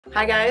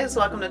Hi guys,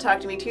 welcome to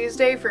Talk to Me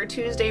Tuesday for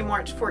Tuesday,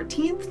 March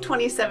 14th,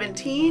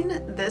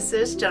 2017. This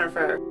is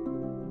Jennifer.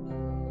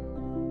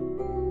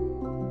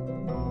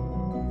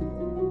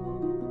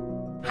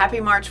 Happy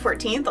March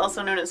 14th,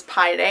 also known as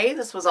Pi Day.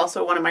 This was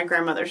also one of my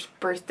grandmother's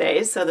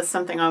birthdays, so that's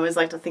something I always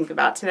like to think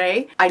about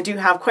today. I do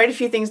have quite a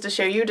few things to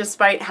show you,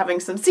 despite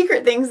having some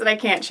secret things that I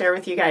can't share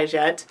with you guys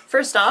yet.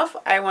 First off,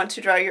 I want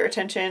to draw your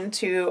attention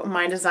to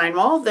my design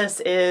wall.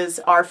 This is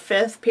our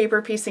 5th paper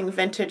piecing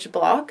vintage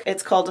block.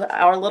 It's called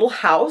Our Little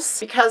House.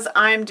 Because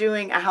I'm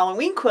doing a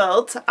Halloween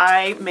quilt,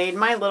 I made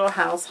my little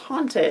house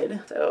haunted.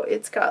 So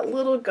it's got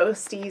little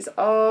ghosties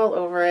all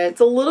over it.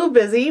 It's a little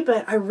busy,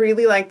 but I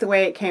really like the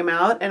way it came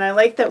out, and I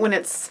like that when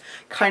it's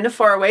kind of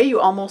far away, you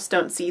almost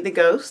don't see the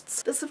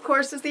ghosts. This, of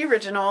course, is the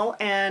original,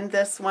 and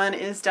this one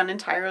is done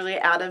entirely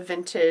out of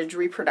vintage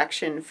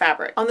reproduction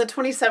fabric. On the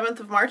 27th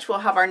of March, we'll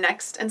have our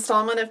next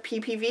installment of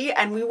PPV,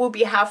 and we will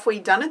be halfway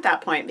done at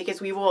that point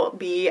because we will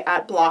be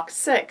at block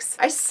 6.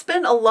 I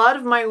spent a lot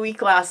of my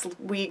week last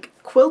week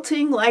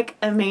quilting like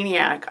a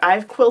maniac.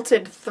 I've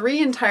quilted 3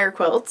 entire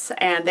quilts,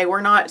 and they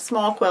were not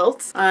small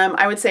quilts.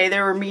 I would say they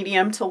were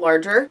medium to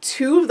larger.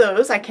 2 of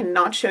those I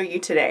cannot show you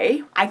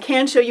today. I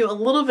can show you a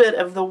little bit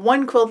of the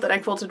one quilt that I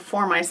quilted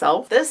for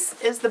myself.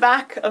 This is the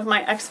back of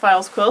my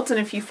X-Files quilt, and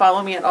if you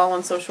follow me at all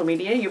on social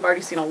media, you've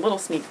already seen a little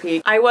sneak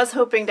peek. I was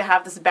hoping to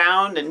have this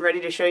bound and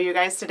ready to show you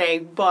guys today,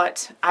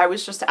 but I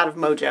was just out of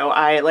mojo.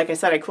 Like I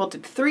said, I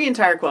quilted 3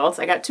 entire quilts.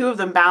 I got 2 of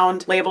them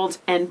bound, labeled,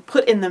 and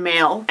put in the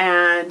mail,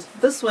 and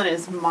this one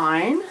is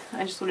mine.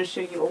 I just want to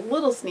show you a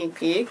little sneak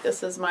peek.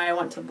 This is my I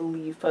Want to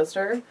Believe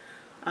poster.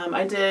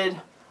 I did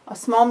a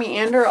small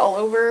meander all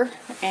over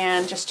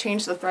and just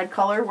change the thread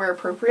color where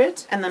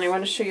appropriate. And then I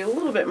want to show you a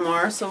little bit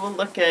more. So we'll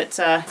look at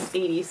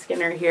 80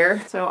 Skinner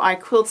here. So I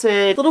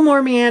quilted a little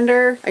more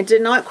meander. I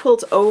did not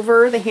quilt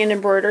over the hand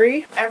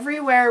embroidery.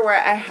 Everywhere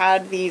where I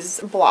had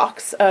these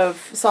blocks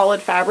of solid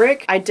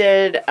fabric, I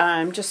did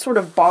just sort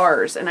of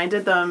bars, and I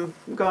did them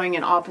going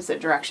in opposite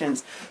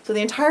directions. So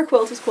the entire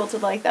quilt is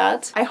quilted like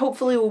that. I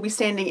hopefully will be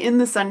standing in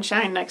the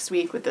sunshine next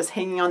week with this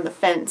hanging on the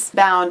fence,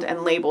 bound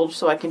and labeled,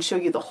 so I can show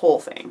you the whole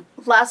thing.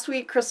 Last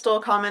week, Crystal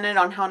commented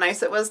on how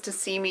nice it was to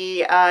see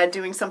me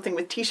doing something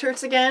with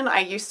t-shirts again. I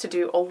used to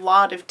do a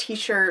lot of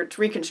t-shirt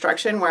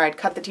reconstruction where I'd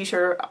cut the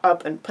t-shirt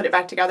up and put it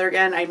back together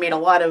again. I made a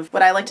lot of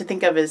what I like to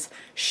think of as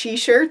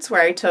she-shirts,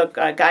 where I took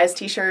guys'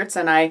 t-shirts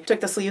and I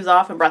took the sleeves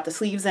off and brought the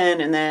sleeves in,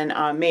 and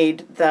then made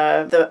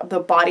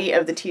the body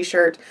of the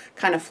t-shirt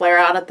kind of flare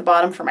out at the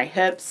bottom for my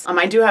hips.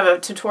 I do have a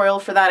tutorial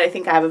for that. I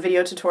think I have a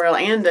video tutorial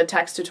and a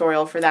text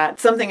tutorial for that.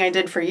 Something I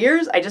did for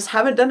years. I just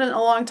haven't done it in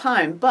a long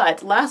time.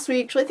 But last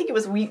week, actually I think it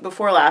was a week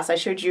before last, I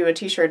showed you a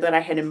t-shirt that I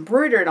had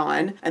embroidered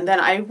on, and then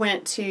I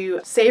went to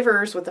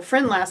Savers with a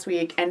friend last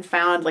week and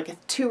found like a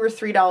 $2 or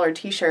 $3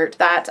 t-shirt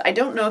that I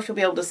don't know if you'll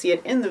be able to see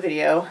it in the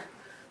video.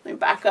 Let me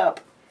back up.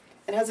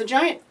 It has a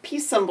giant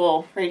peace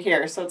symbol right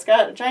here, so it's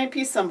got a giant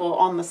peace symbol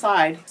on the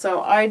side.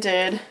 So I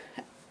did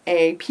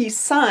a peace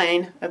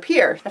sign up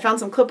here. I found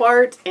some clip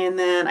art, and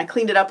then I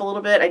cleaned it up a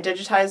little bit. I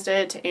digitized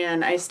it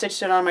and I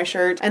stitched it on my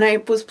shirt, and I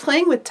was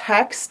playing with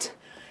text,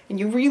 and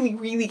you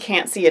really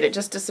can't see it. It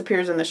just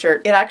disappears in the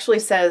shirt. It actually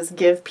says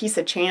give peace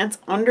a chance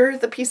under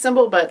the peace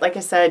symbol, but like I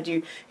said,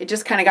 it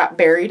just kind of got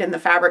buried in the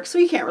fabric, so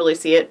you can't really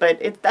see it,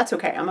 but that's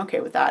okay. I'm okay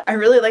with that. I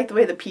really like the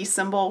way the peace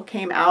symbol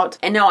came out,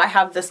 and now I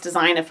have this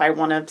design if I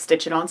want to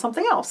stitch it on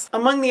something else.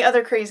 Among the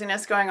other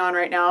craziness going on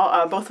right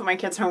now, both of my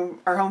kids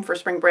are home for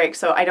spring break,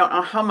 so I don't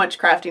know how much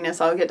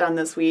craftiness I'll get done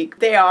this week.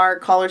 They are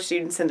college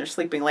students and they're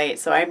sleeping late,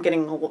 so I'm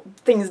getting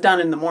things done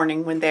in the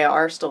morning when they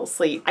are still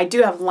asleep. I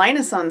do have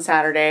Linus on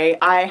Saturday.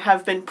 I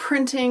have been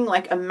printing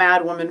like a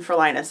mad woman for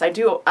Linus. I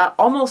do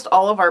almost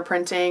all of our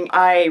printing.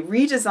 I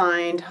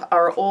redesigned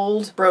our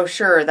old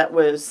brochure that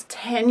was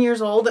 10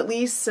 years old at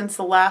least since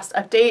the last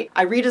update.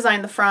 I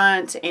redesigned the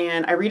front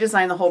and I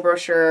redesigned the whole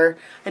brochure.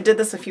 I did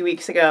this a few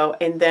weeks ago,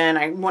 and then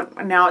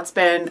now it's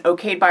been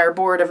okayed by our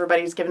board.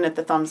 Everybody's given it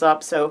the thumbs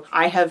up, so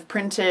I have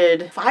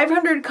printed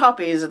 500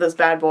 copies of this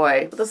bad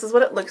boy. This is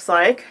what it looks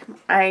like.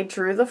 I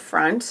drew the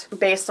front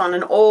based on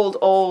an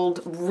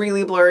old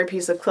really blurry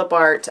piece of clip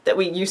art that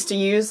we used to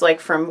use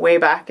like from way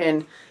back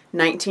in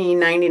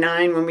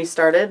 1999 when we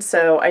started.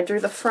 So I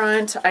drew the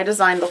front, I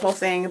designed the whole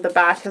thing. The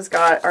back has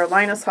got our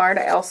Linus heart.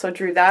 I also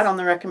drew that on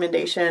the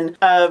recommendation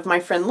of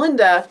my friend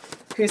Linda,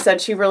 who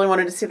said she really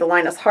wanted to see the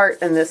Linus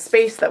heart in this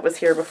space that was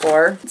here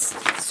before. It's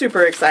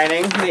super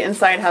exciting. The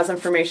inside has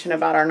information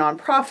about our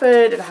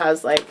nonprofit. It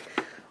has like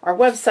our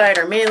website,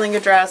 our mailing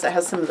address. It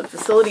has some of the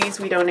facilities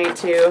we donate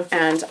to,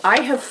 and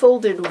I have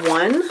folded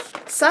one.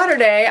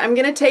 Saturday, I'm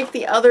going to take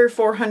the other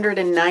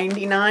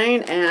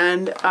 499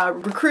 and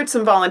recruit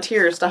some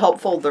volunteers to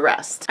help fold the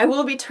rest. I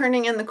will be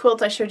turning in the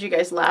quilt I showed you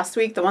guys last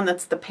week, the one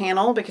that's the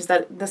panel, because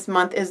this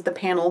month is the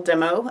panel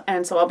demo,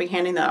 and so I'll be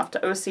handing that off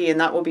to OC, and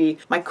that will be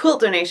my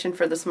quilt donation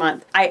for this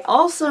month. I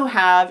also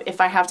have, if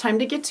I have time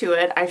to get to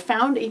it, I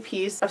found a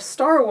piece of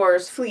Star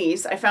Wars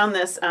fleece. I found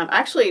this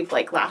actually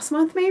like last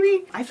month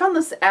maybe. I found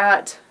this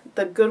at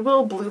the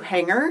Goodwill Blue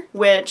Hanger,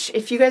 which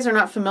if you guys are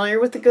not familiar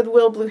with the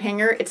Goodwill Blue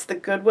Hanger, it's the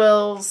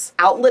Goodwill's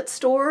outlet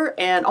store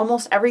and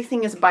almost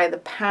everything is by the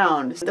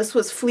pound. This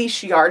was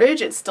fleece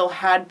yardage. It still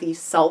had the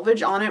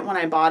selvage on it when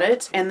I bought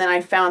it. And then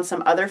I found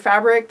some other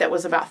fabric that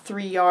was about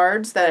 3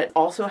 yards that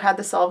also had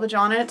the selvage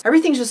on it.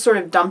 Everything's just sort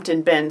of dumped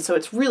in bins, so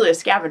it's really a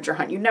scavenger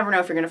hunt. You never know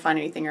if you're going to find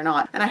anything or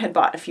not. And I had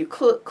bought a few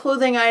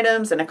clothing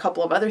items and a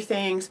couple of other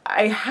things.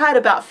 I had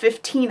about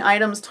 15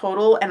 items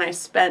total and I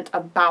spent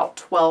about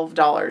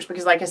 $12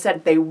 because, like I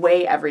said, they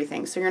weigh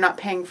everything, so you're not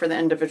paying for the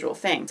individual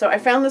thing. So I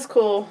found this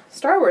cool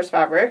Star Wars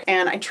fabric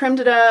and I trimmed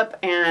it up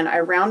and I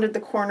rounded the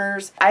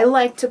corners. I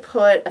like to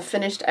put a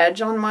finished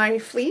edge on my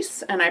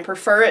fleece, and I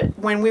prefer it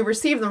when we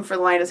receive them for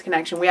the Linus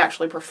Connection. We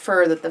actually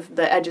prefer that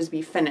the edges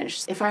be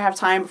finished. If I have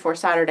time before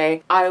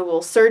Saturday, I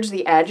will serge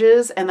the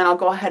edges and then I'll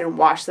go ahead and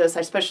wash this.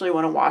 I especially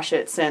want to wash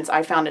it since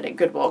I found it at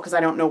Goodwill because I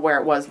don't know where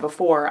it was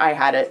before I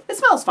had it. It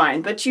smells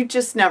fine, but you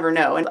just never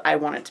know, and I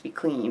want it to be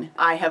clean.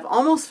 I have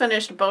almost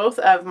finished both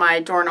of my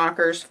door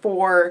knockers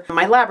for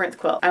my labyrinth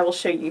quilt. I will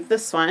show you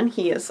this one.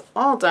 He is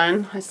all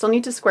done. I still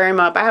need to square him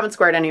up. I haven't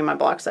squared any of my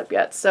blocks up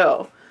yet,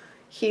 so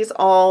he's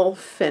all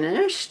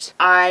finished.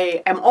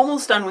 I am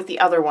almost done with the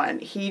other one.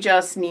 He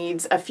just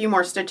needs a few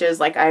more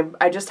stitches. Like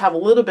I just have a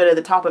little bit of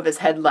the top of his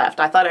head left.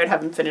 I thought I'd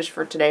have him finished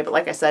for today, but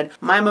like I said,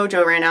 my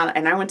mojo ran out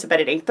and I went to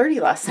bed at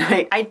 8:30 last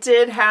night. I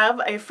did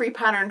have a free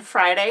pattern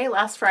Friday,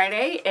 last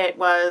Friday. It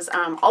was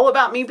all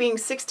about me being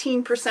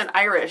 16%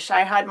 Irish.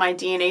 I had my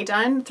DNA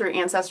done through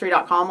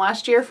Ancestry.com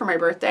last year for my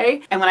birthday,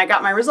 and when I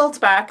got my results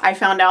back, I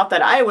found out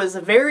that I was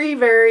very,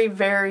 very,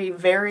 very,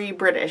 very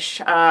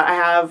British. I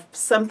have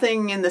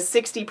something in the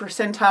 60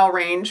 percentile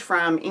range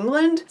from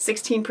England,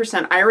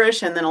 16%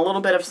 Irish, and then a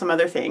little bit of some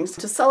other things.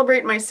 To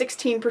celebrate my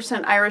 16%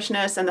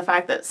 Irishness and the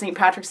fact that St.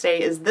 Patrick's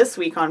Day is this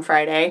week on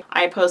Friday,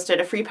 I posted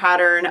a free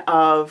pattern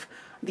of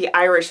the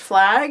Irish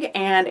flag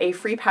and a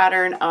free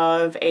pattern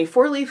of a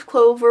 4-leaf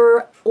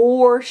clover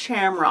or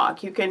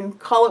shamrock. You can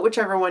call it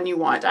whichever one you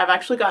want. I've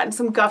actually gotten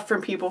some guff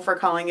from people for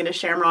calling it a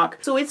shamrock,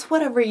 so it's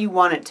whatever you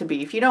want it to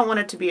be. If you don't want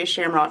it to be a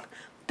shamrock,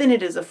 then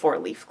it is a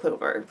 4-leaf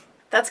clover.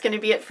 That's going to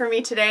be it for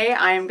me today.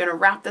 I am going to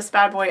wrap this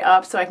bad boy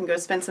up so I can go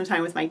spend some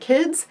time with my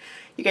kids.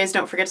 You guys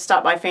don't forget to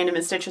stop by Fandom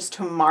and Stitches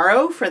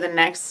tomorrow for the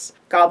next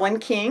Goblin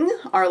King,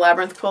 our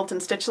Labyrinth Quilt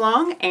and Stitch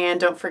Along. And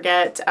don't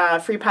forget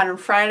Free Pattern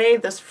Friday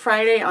this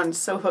Friday on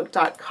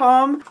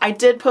Sewhooked.com. I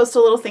did post a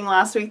little thing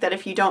last week that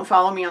if you don't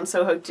follow me on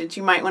Sewhooked,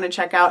 you might want to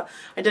check out.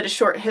 I did a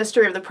short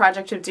history of the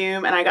Project of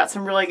Doom and I got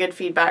some really good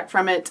feedback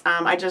from it.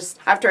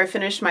 After I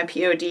finished my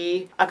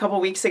POD a couple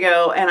weeks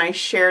ago and I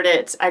shared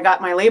it, I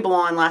got my label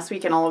on last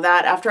week and all of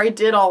that. After I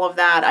did all of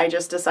that, I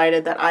just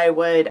decided that I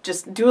would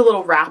just do a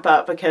little wrap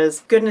up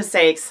because, goodness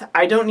sakes,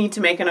 I don't need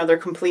to make another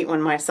complete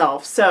one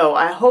myself. So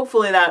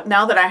hopefully that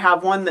now that I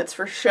have one that's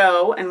for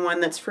show and one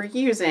that's for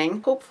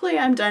using, hopefully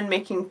I'm done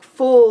making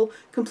full,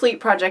 complete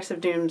Projects of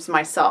Dooms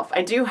myself.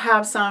 I do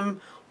have some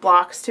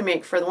blocks to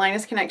make for the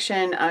Linus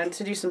Connection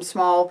to do some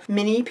small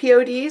mini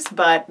PODs,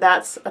 but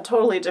that's a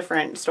totally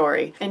different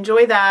story.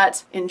 Enjoy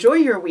that, enjoy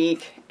your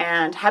week,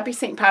 and happy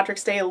St.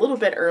 Patrick's Day a little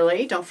bit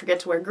early. Don't forget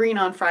to wear green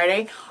on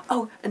Friday.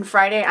 Oh, and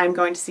Friday I'm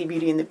going to see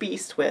Beauty and the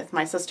Beast with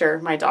my sister,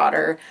 my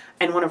daughter,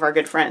 and one of our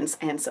good friends,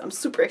 and so I'm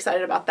super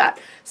excited about that.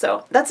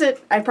 So that's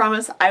it. I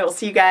promise I will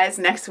see you guys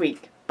next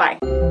week. Bye.